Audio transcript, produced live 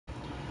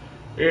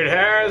It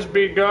has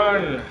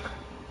begun.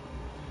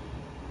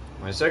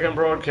 My second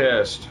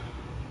broadcast.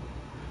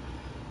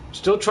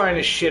 Still trying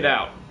to shit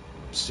out.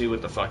 See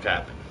what the fuck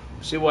happened.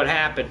 See what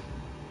happened.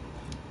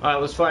 Alright,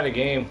 let's find a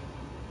game.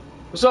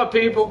 What's up,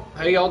 people?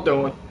 How y'all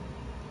doing?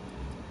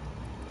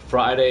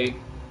 Friday.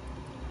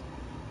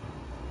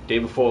 Day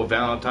before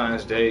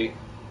Valentine's Day.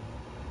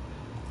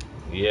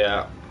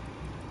 Yeah.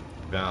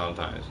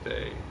 Valentine's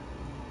Day.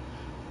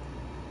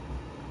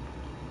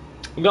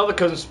 Another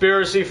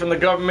conspiracy from the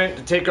government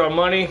to take our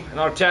money and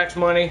our tax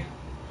money.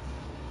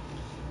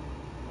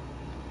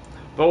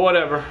 But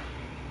whatever.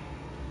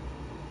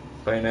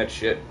 Playing that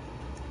shit.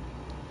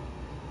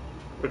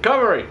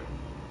 Recovery.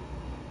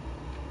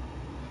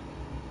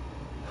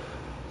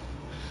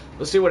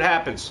 Let's see what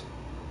happens.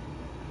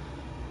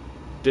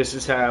 This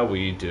is how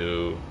we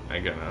do. I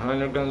got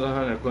 100 guns,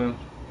 100 guns.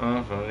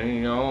 I'm from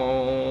New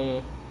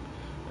York.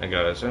 I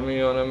got a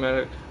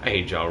semi-automatic. I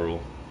hate Ja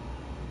Rule.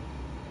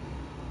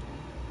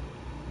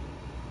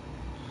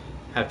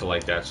 Have to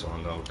like that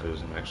song though,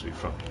 because I'm actually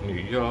from New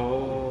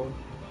York.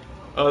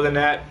 Other than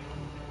that,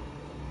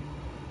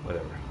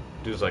 whatever.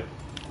 Dude's like,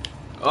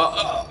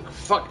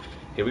 fuck.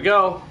 Here we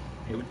go.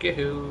 Here we go.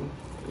 Here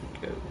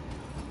we go.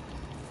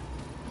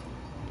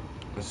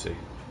 Let's see.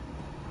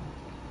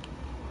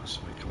 Oh,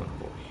 somebody coming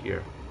up over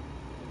here.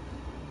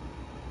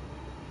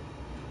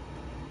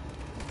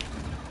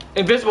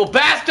 Invisible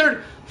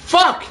bastard!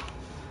 Fuck!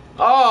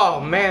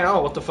 Oh man,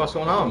 oh, what the fuck's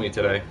going on with me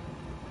today?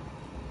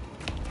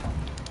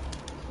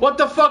 What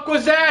the fuck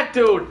was that,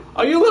 dude?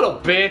 Are you little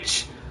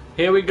bitch?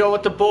 Here we go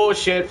with the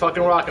bullshit.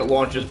 Fucking rocket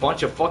launchers.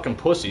 Bunch of fucking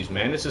pussies,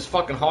 man. This is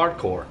fucking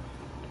hardcore.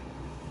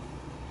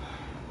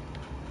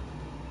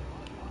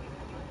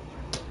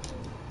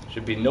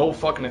 Should be no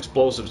fucking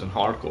explosives in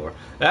hardcore.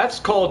 That's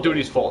Call of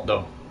Duty's fault,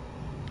 though.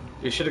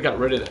 You should have got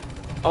rid of it.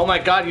 Oh my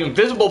god, you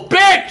invisible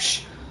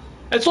bitch!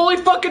 That's all he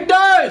fucking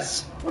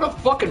does! What a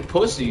fucking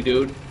pussy,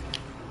 dude.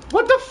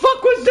 What the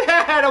fuck was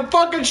that? I'm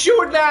fucking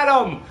shooting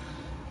at him!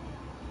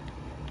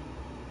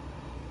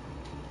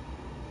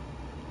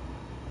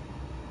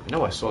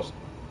 No, I saw.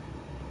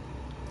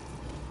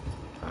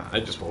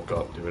 I just woke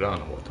up, dude. I don't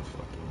know what the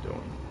fuck I'm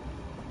doing.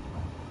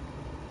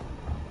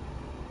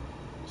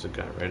 There's a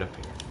guy right up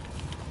here.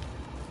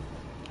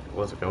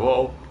 What's it go?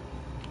 Whoa!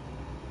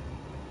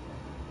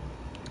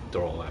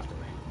 They're all after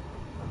me.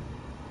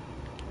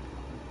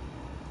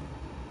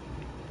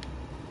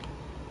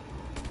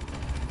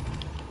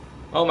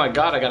 Oh my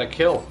god! I got a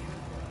kill.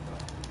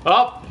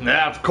 Oh,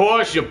 nah, of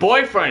course, your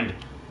boyfriend.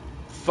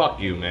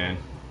 Fuck you, man.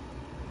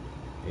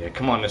 Yeah,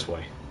 come on this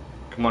way.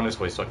 Come on this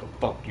way so I can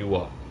fuck you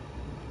up.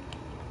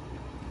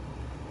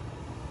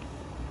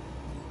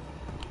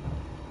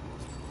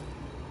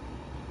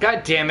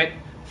 God damn it.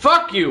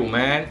 Fuck you,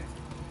 man.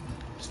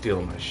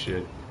 Stealing my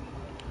shit.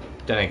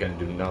 That ain't gonna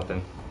do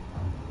nothing.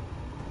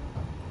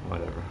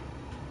 Whatever.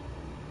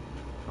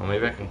 Oh,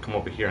 maybe I can come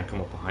over here and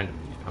come up behind him.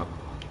 Oh.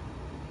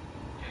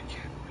 Yeah, I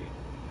can't.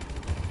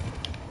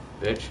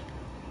 Wait. Bitch.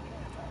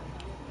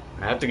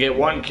 I have to get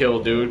one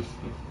kill, dude.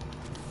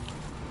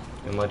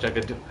 Ain't much I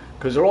could do.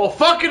 Because they're all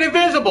fucking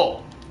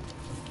invisible!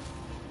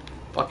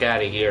 Fuck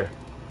out of here.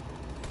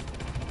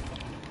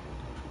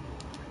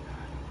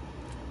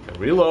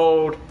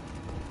 Reload.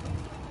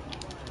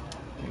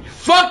 You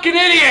fucking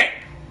idiot!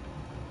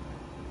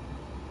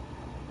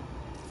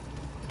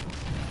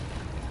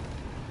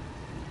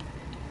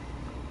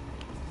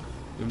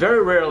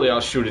 Very rarely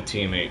I'll shoot a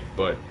teammate,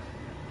 but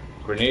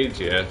grenades,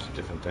 yeah, that's a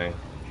different thing.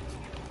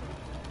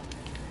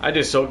 I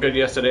did so good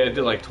yesterday. I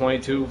did like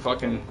 22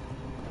 fucking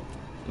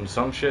and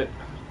some shit.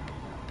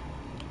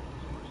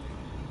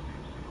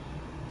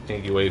 I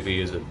think UAV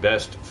is the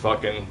best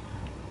fucking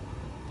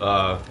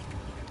fuck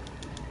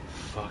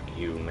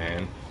you,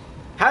 man.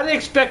 How do they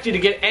expect you to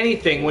get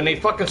anything when they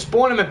fucking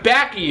spawn them in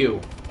back of you?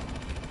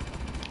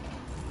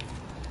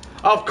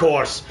 Of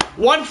course.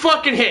 One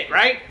fucking hit,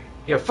 right?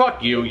 Yeah,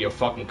 fuck you, you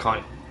fucking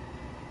cunt.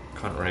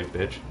 Cunt right,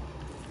 bitch.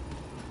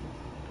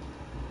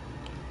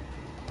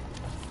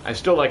 I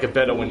still like it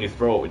better when you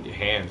throw it with your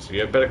hands. You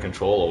have better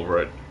control over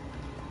it.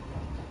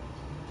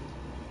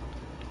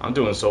 I'm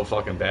doing so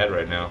fucking bad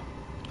right now.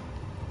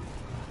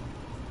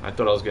 I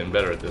thought I was getting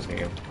better at this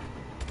game.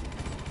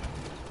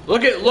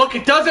 Look,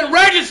 it doesn't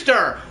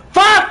register!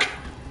 Fuck!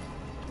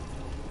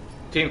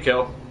 Team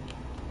kill.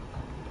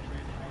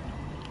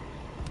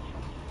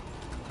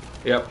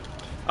 Yep.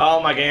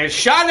 Oh my god,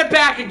 shot in the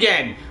back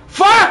again!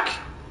 Fuck!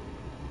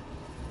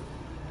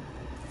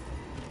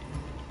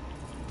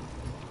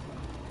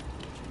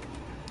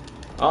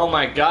 Oh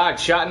my god,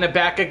 shot in the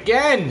back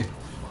again!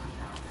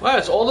 Well,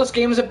 that's all this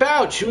game is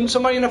about, shooting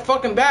somebody in the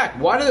fucking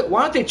back. Why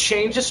don't they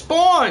change the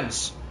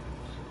spawns?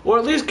 Or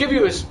at least give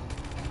you a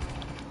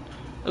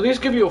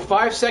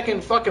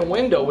 5-second fucking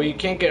window where you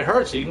can't get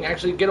hurt so you can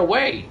actually get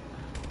away.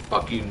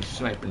 Fuck you,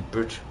 sniping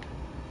bitch.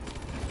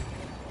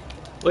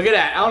 Look at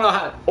that. I don't know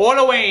how.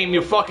 Auto aim,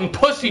 you fucking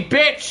pussy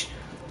bitch.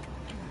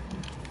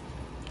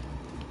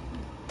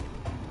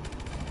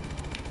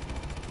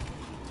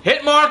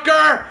 Hit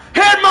marker!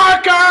 Hit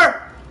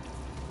marker!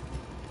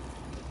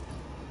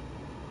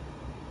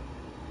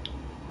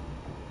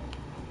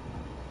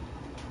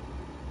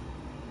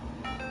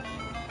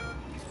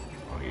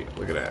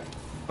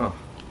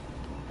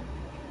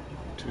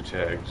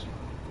 fags.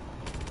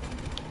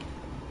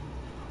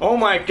 Oh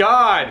my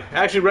god!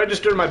 I actually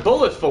registered my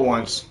bullets for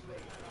once.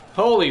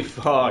 Holy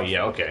oh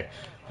yeah, okay.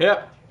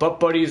 Yep, butt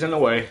buddy's in the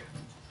way.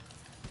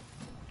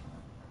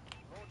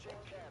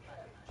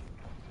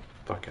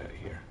 Fuck out of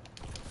here.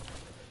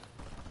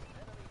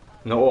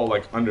 No, all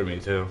like under me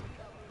too.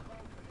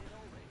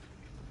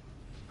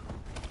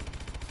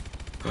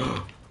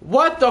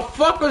 What the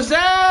fuck was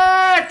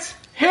that?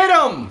 Hit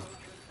him!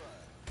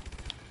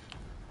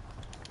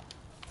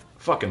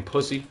 Fucking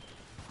pussy.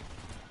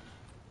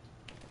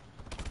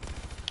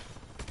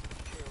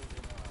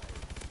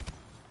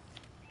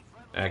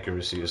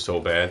 Accuracy is so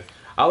bad.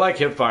 I like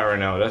hip firing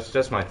now.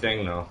 That's my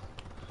thing though.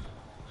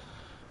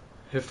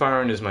 Hip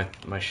firing is my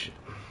shit.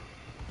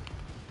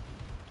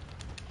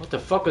 What the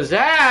fuck was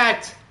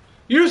that?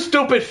 You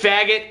stupid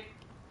faggot!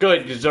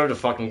 Good, you deserve to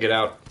fucking get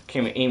out.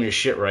 Can't even aim your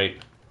shit right.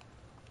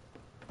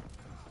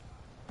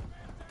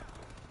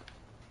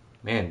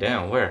 Man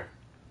down, where?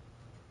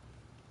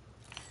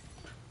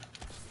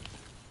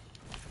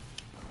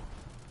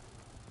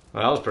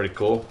 Well, that was pretty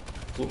cool.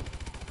 Ooh.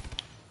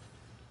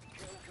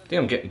 I think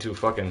I'm getting too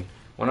fucking...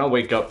 When I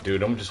wake up,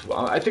 dude,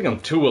 I think I'm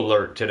too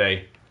alert today.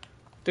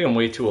 I think I'm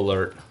way too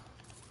alert.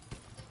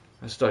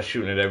 I start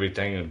shooting at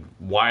everything and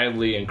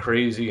wildly and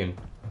crazy and...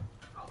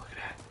 Oh, look at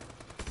that.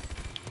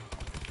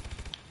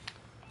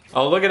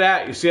 Oh, look at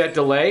that. You see that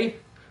delay?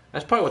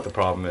 That's probably what the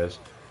problem is.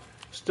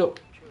 Still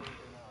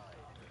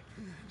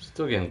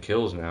getting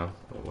kills now,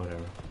 but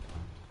whatever.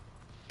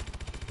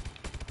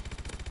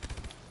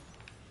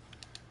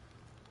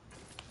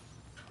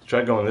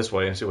 Try going this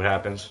way and see what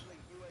happens.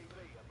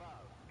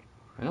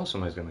 I know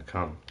somebody's gonna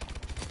come.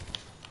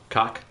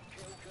 Cock.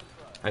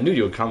 I knew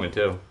you were coming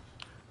too.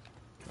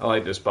 I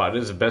like this spot.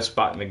 This is the best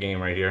spot in the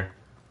game right here.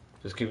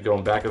 Just keep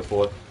going back and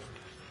forth.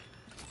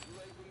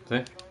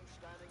 See?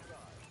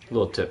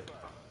 Little tip.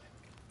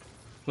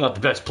 I'm not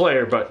the best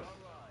player, but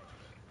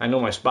I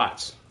know my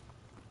spots.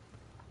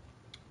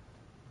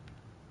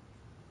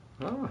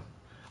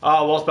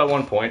 Oh, lost by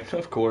 1 point,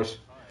 of course.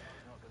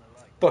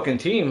 Fucking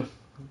team.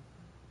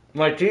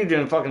 My team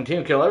didn't fucking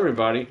team kill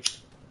everybody.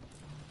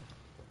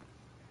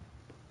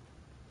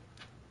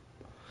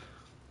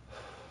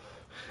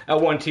 That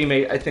one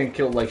teammate, I think,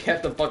 killed like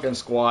half the fucking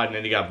squad and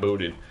then he got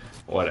booted.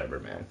 Whatever,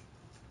 man.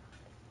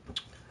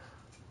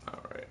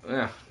 Alright.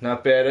 Yeah,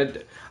 not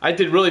bad. I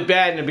did really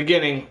bad in the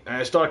beginning. And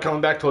I started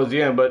coming back towards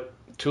the end, but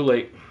too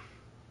late.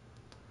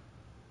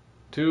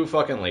 Too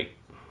fucking late.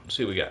 Let's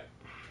see what we got.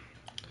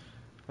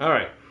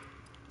 Alright.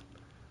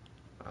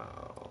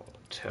 Oh,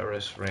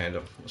 terrorist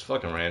random. It's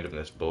fucking random,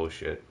 this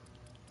bullshit.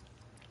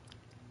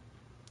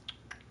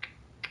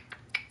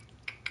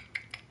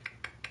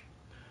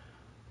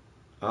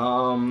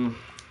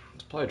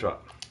 Let's play a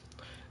drop.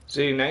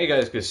 See, now you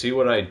guys can see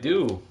what I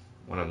do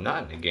when I'm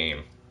not in the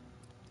game.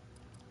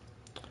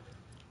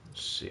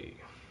 Let's see.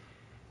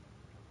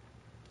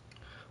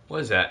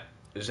 What is that?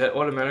 Is that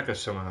automatic or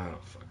something? I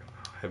don't fucking know.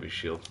 Heavy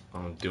shield.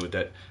 I don't do with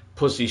that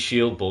pussy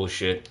shield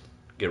bullshit.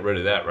 Get rid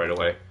of that right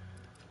away.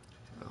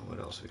 What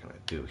else are we gonna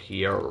do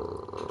here?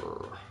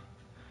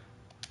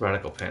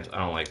 Radical pants. I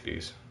don't like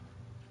these.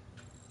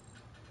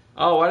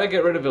 Oh, why'd I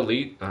get rid of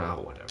elite?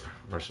 Oh, whatever.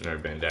 Mercenary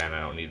bandana. I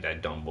don't need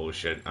that dumb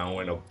bullshit. I don't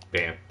wear no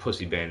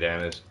pussy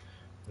bandanas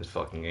in this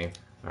fucking game.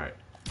 Alright.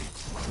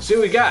 Let's see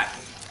what we got.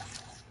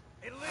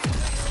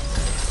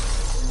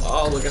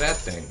 Oh, look at that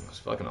thing. It's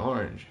fucking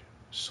orange.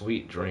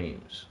 Sweet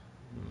dreams.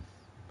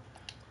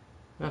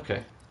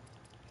 Okay.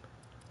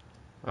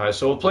 Alright,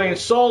 so we're playing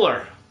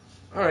solar.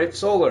 Alright,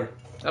 solar.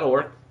 That'll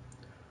work.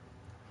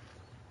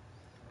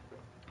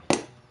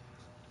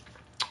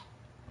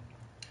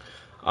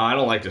 I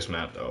don't like this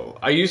map though.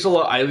 I used to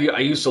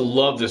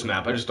love this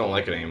map. I just don't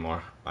like it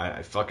anymore.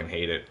 I fucking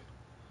hate it.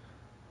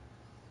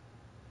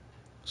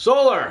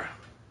 Solar.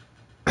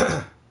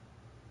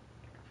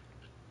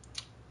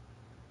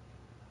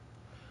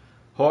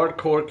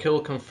 Hardcore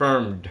kill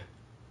confirmed.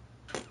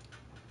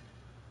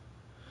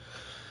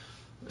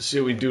 Let's see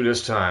what we do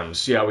this time. Let's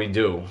see how we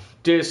do.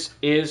 This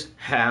is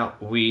how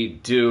we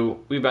do.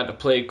 We about to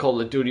play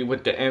Call of Duty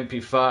with the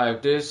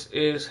MP5. This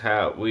is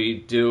how we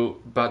do.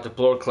 About to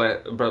blow class.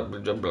 Blah, blah,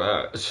 blah,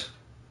 blah.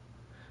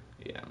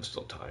 Yeah, I'm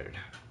still tired.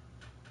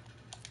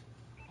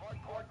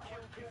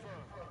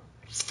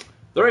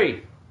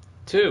 3,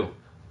 2,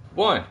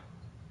 1.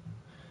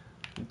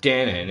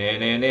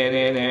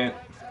 Dan-na-na-na-na-na-na.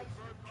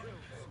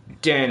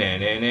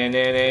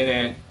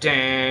 Dan-na-na-na-na-na-na.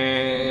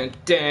 Dan-na-na-na-na-na-na.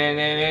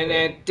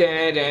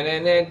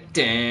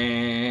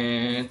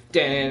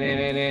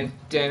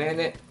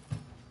 Dan-na-na-na-na-na-na.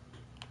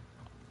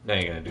 Now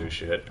you're gonna do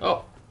shit.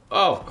 Oh,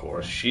 of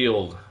course,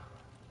 shield.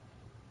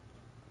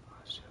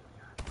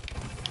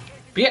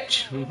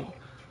 Bitch!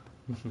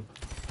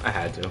 I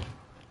had to.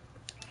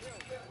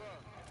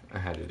 I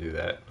had to do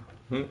that.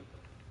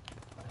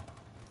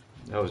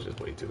 That was just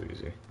way too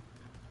easy.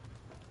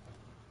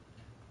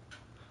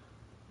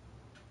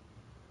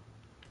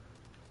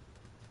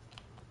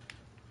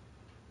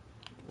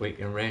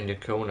 Waiting around the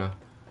corner.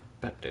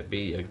 About to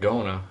be a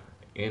goner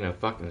in a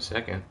fucking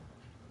second.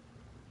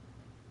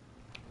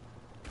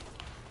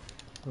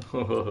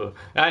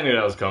 I knew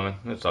that was coming.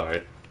 It's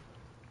alright.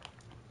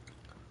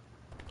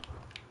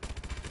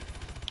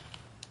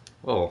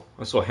 Whoa,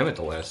 I saw him at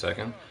the last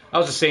second. I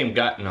was the same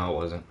guy. No, it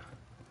wasn't.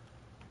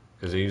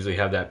 Because they usually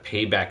have that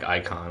payback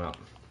icon up.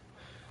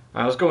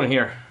 Alright, let's go in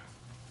here.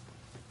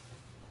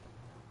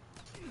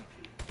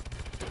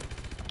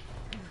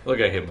 Look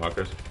at hit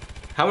markers.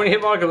 How many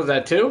hit markers was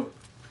that? 2?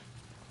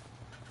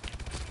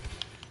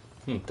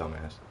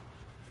 Dumbass.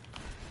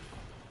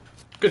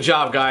 Good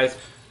job, guys.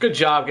 Good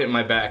job getting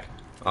my back.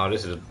 Oh,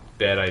 this is a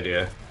bad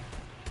idea.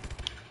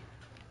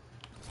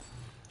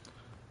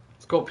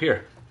 Let's go up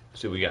here.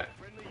 See what we got.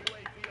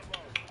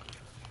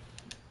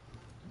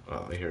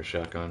 Oh, I hear a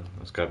shotgun.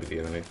 That's gotta be the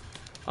enemy.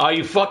 Oh,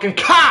 you fucking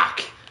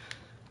cock!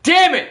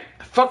 Damn it!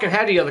 I fucking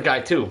had the other guy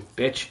too,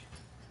 bitch.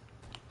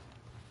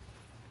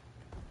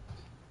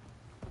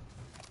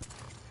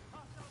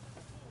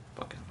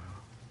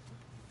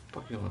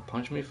 Fuck you wanna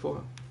punch me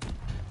for?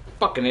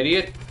 Fucking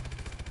idiot.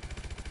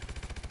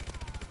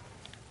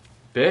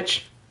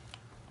 Bitch.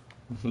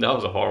 That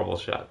was a horrible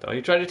shot though.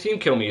 You tried to team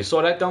kill me. You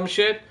saw that dumb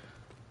shit?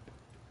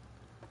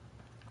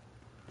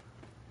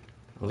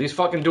 At least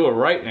fucking do it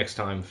right next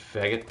time,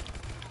 faggot.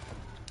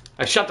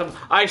 I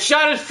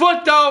shot his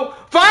foot though!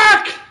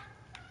 Fuck!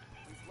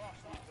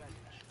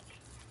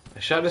 I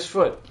shot his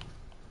foot.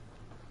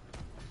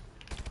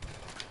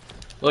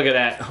 Look at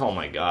that. Oh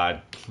my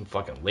god.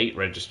 Fucking late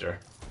register.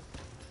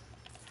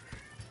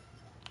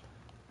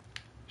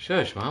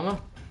 Shush,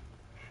 mama.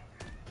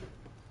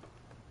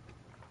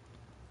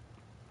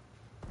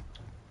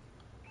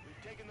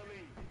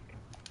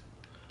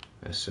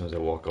 As soon as I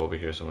walk over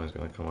here, someone's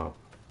gonna come up.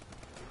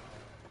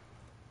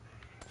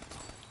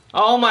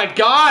 Oh my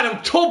god,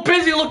 I'm too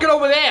busy looking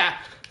over there.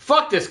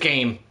 Fuck this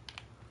game.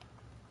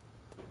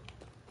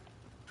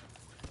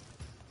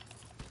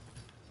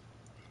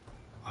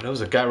 Oh, there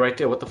was a guy right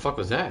there. What the fuck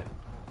was that?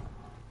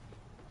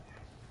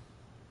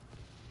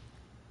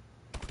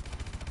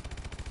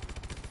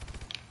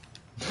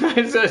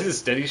 It's just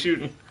steady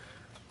shooting.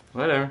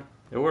 Whatever.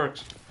 It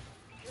works.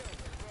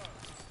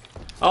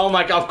 Oh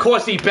my god, of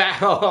course he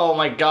back. Oh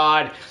my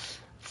god.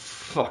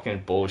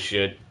 Fucking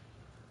bullshit.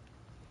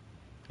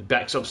 He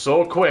backs up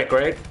so quick,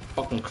 right?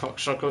 Fucking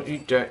cocksucker,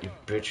 eat that, you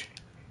bitch.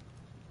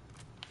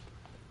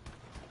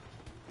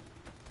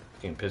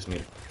 Can't piss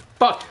me.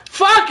 Fuck!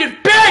 Fucking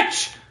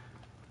bitch!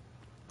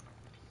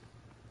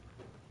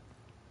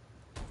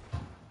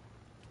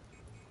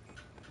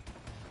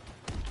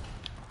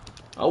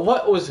 Oh,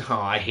 what was... Oh,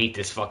 I hate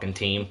this fucking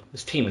team.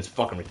 This team is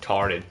fucking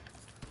retarded.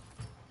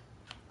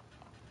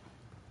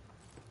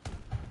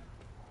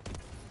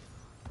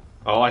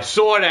 Oh, I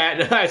saw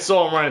that. I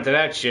saw him run into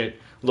that shit.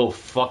 Little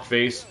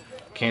fuckface.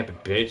 Camping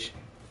bitch.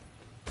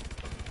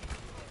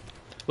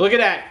 Look at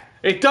that.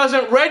 It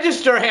doesn't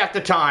register half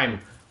the time.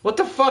 What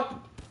the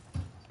fuck?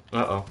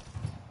 Uh-oh.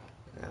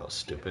 That was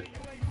stupid.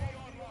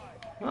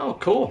 Oh,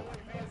 cool.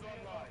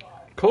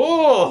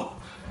 Cool.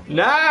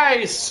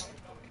 Nice.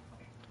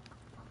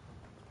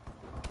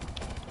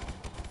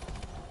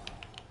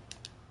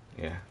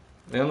 Yeah.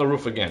 They're on the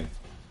roof again,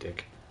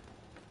 dick.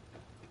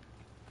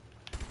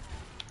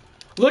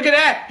 Look at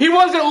that! He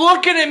wasn't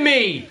looking at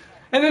me!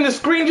 And then the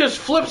screen just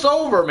flips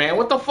over, man.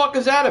 What the fuck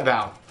is that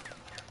about?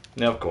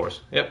 No, of course.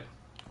 Yep.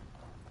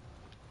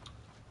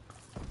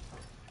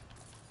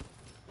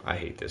 I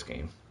hate this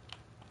game.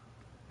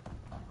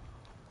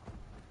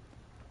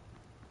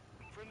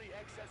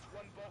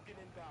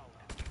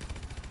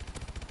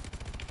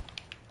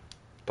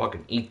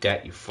 Fucking eat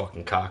that, you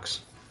fucking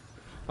cocks.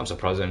 I'm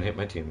surprised I didn't hit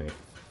my teammate.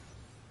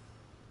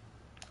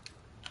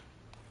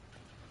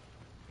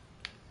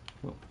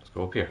 Well, let's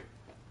go up here.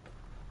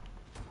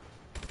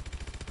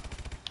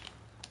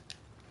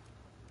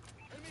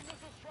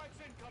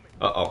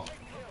 Uh-oh.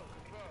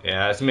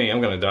 Yeah, that's me.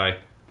 I'm gonna die.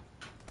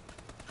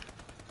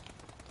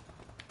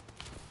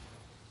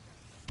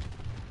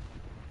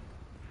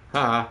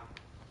 Haha.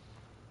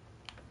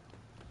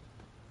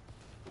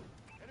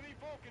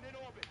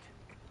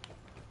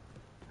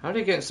 How are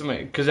they getting so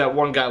many? Because that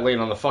one guy laying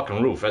on the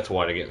fucking roof. That's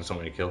why they're getting so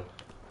many kills.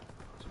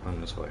 Let's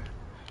run this way.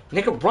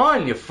 Nigga,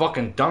 run, you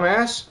fucking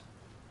dumbass.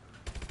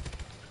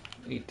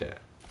 Eat that.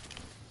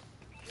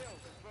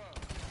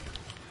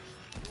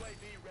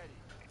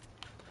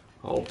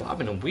 Oh,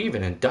 bobbing and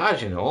weaving and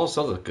dodging and all this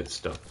other good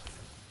stuff.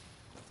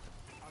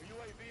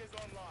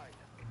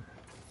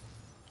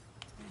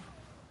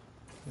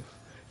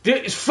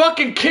 These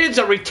fucking kids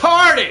are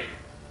retarded!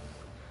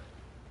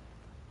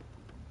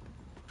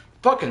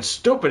 Fucking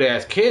stupid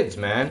ass kids,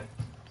 man.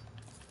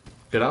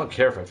 Good, I don't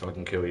care if I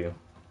fucking kill you.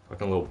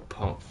 Fucking little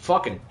punk.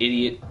 Fucking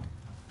idiot.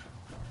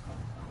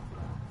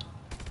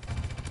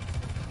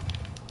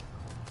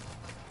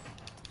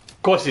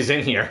 Of course he's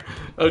in here.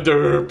 A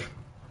derp.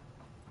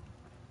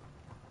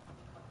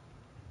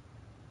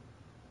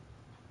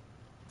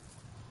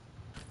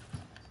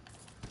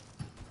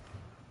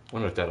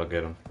 Wonder if that'll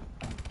get him.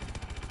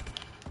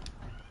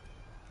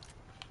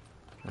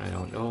 I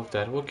don't know if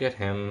that will get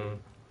him.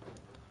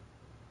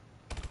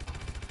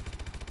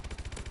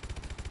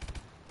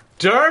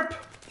 Derp!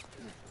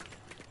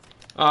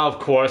 Oh, of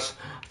course.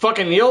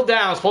 Fucking kneel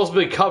down, supposed to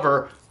be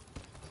cover.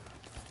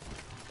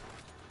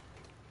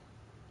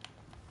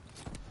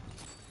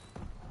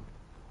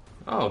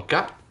 Oh,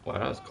 God. Wow,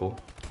 that was cool.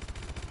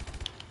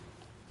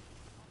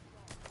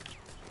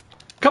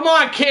 Come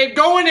on, kid.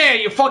 Go in there,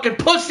 you fucking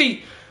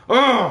pussy.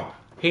 Ugh.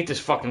 Hate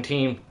this fucking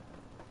team.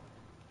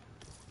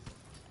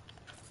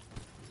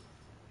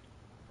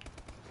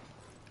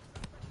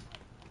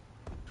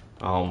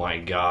 Oh my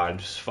God.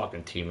 Just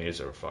fucking teammates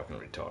are fucking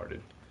retarded.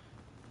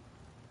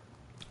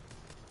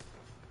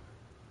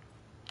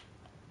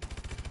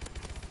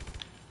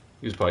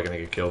 He was probably gonna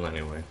get killed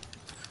anyway.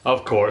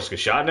 Of course, get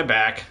shot in the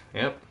back.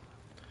 Yep.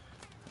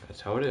 That's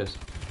how it is.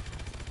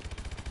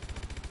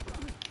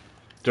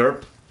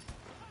 Derp.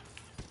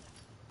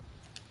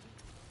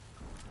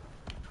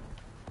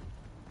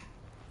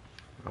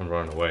 I'm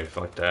running away.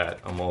 Fuck that.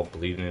 I'm all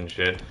bleeding and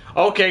shit.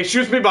 Okay,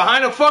 shoots me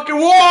behind a fucking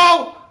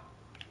wall!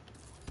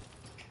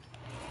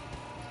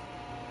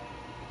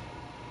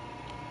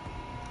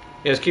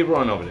 Yeah, just keep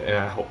running over there. And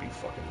I hope you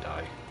fucking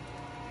die.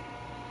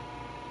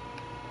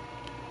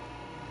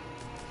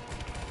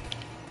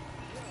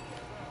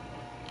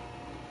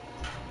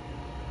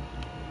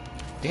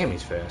 Damn,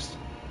 he's fast.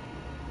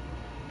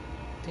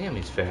 Damn,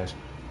 he's fast.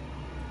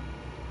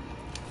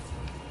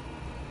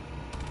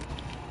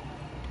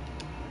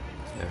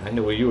 Yeah, I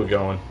knew where you were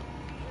going.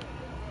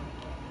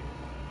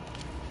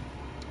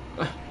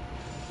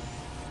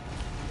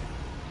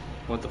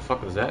 What the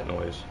fuck was that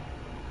noise?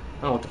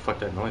 I don't know what the fuck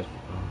that noise was.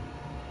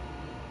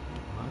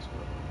 That's what it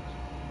was.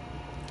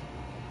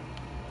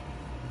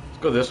 Let's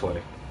go this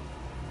way.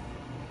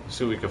 Let's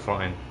see what we can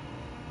find.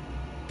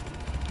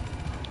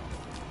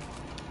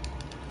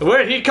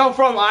 Where did he come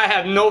from? I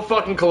have no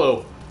fucking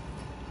clue.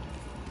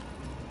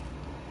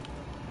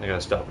 I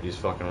gotta stop with these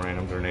fucking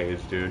random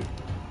grenades, dude.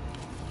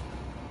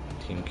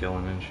 Team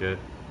killing and shit.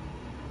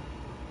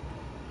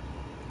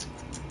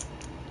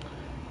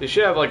 They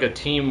should have like a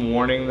team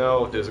warning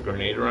though if there's a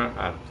grenade around.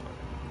 I don't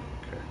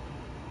fucking care.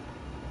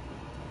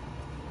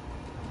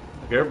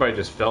 Like everybody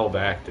just fell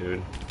back,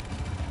 dude.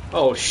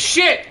 Oh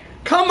shit!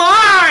 Come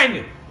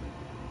on!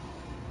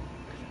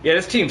 Yeah,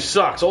 this team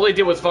sucks. All they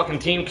did was fucking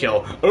team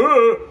kill.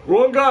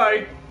 Wrong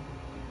guy.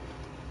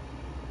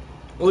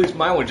 At least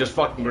mine was just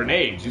fucking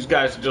grenades. These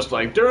guys are just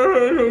like,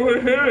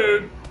 look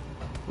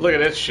at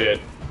this shit.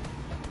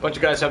 Bunch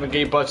of guys having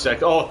gay butt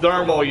sex. Oh,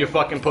 thermal, you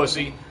fucking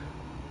pussy.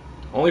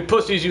 Only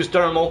pussies use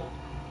thermal.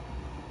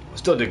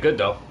 Still did good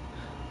though.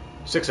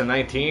 6 and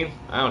 19.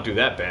 I don't do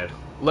that bad.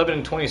 11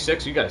 and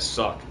 26. You guys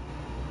suck.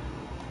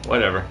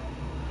 Whatever.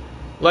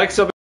 Like,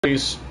 sub,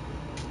 please.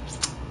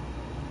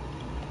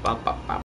 Bye bye.